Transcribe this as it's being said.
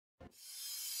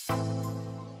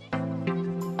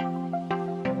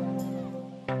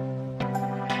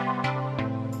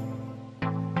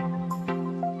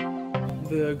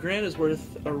The grant is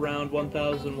worth around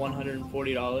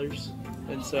 $1,140,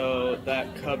 and so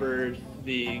that covered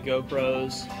the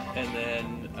GoPros and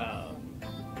then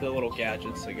the little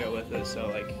gadgets that go with it, so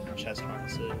like chest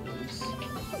harnesses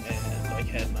and like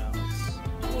head mounts,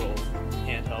 little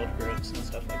handheld grips and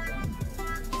stuff like that.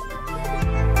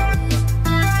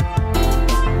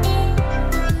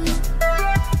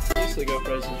 The use of the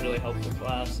GoPros has really helped the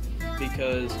class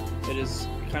because it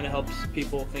kind of helps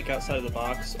people think outside of the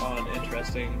box on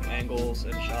interesting angles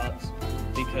and shots,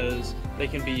 because they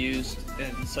can be used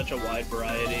in such a wide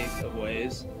variety of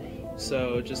ways.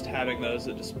 So just having those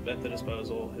at the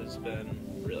disposal has been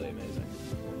really amazing.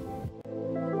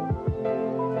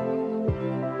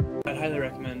 I'd highly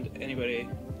recommend anybody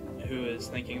who is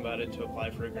thinking about it to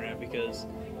apply for a grant, because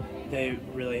they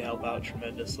really help out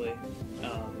tremendously.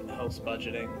 It helps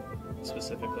budgeting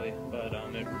specifically, but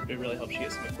it really helps you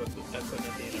get some equipment that you never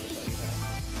thought you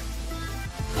had.